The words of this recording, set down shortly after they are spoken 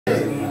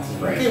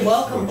Okay,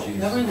 welcome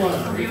everyone.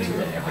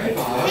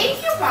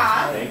 Thank you,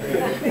 Bob.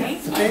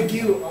 Thank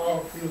you,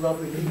 all you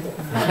lovely people.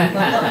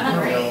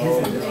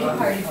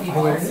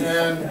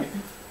 And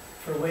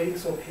for waiting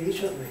so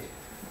patiently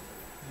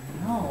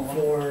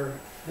for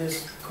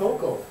this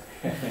Coco.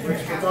 Which,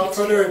 without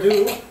further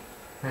ado,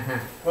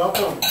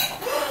 welcome.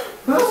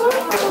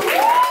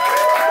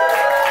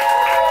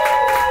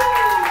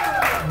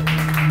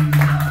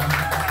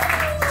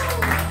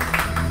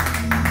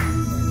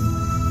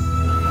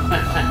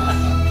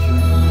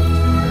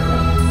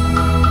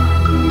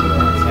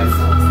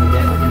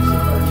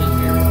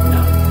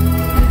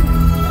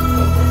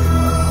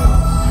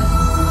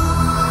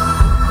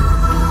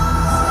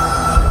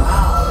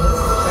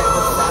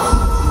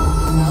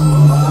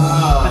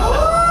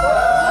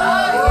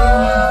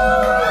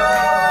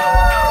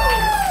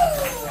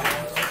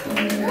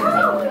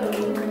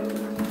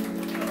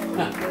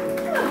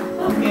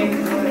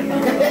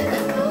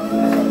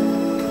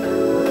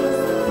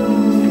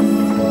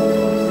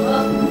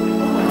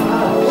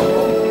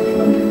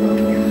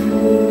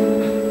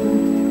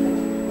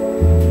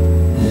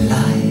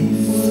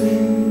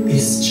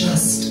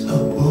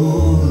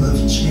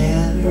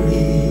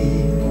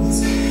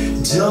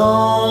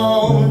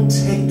 Don't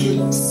take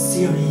it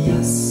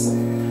serious,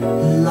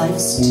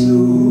 life's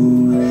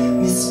too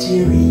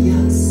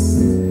mysterious.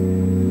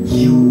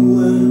 You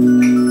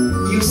work,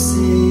 you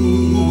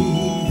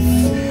save,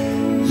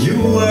 you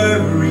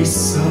worry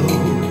so,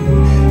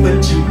 but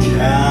you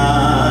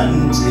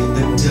can't take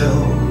the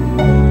dough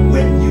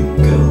when you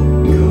go.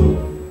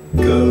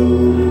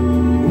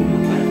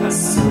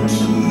 So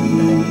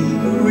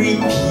keep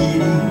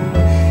repeating,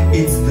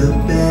 it's the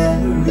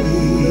berries.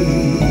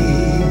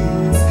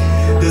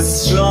 The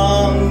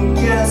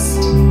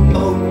strongest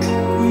oak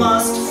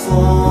must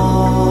fall.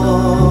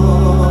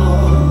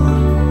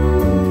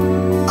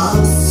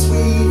 All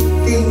sweet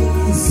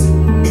things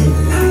in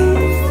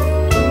life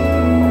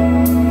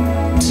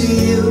to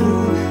you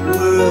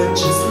were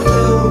just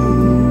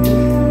loaned.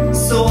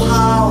 So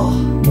how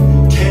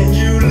can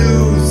you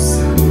lose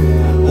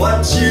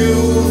what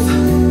you've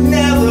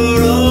never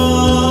owned?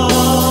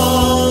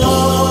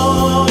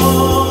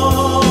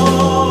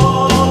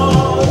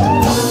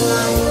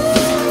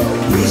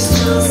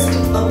 Just a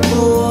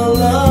bowl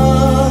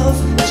of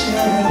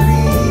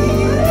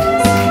cherries.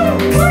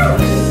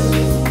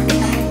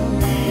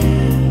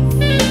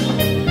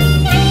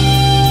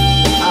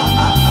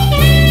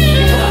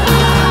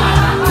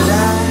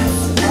 Laugh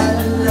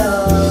and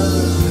love.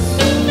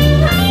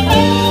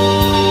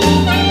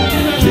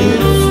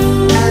 Live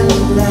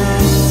and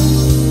laugh.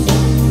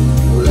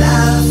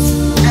 Laugh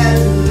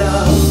and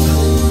love.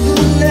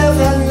 Live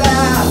and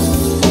laugh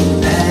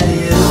at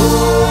it all.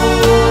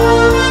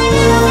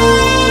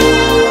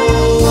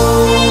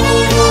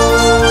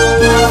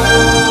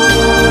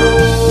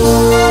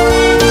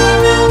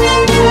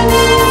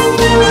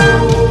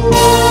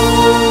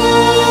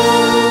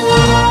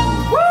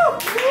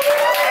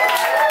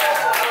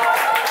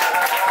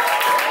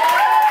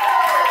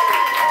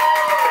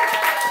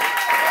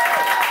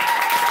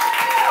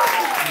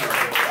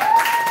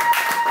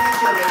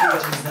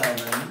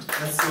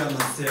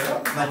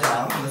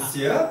 Madame,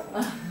 Monsieur,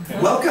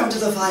 welcome to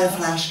the Fire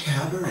Flash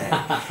Cabaret.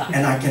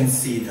 And I can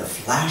see the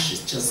flash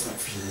is just like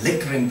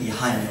flickering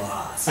behind your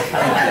eyes.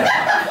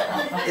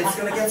 It's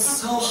gonna get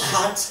so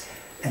hot,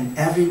 and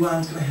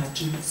everyone's gonna have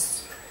to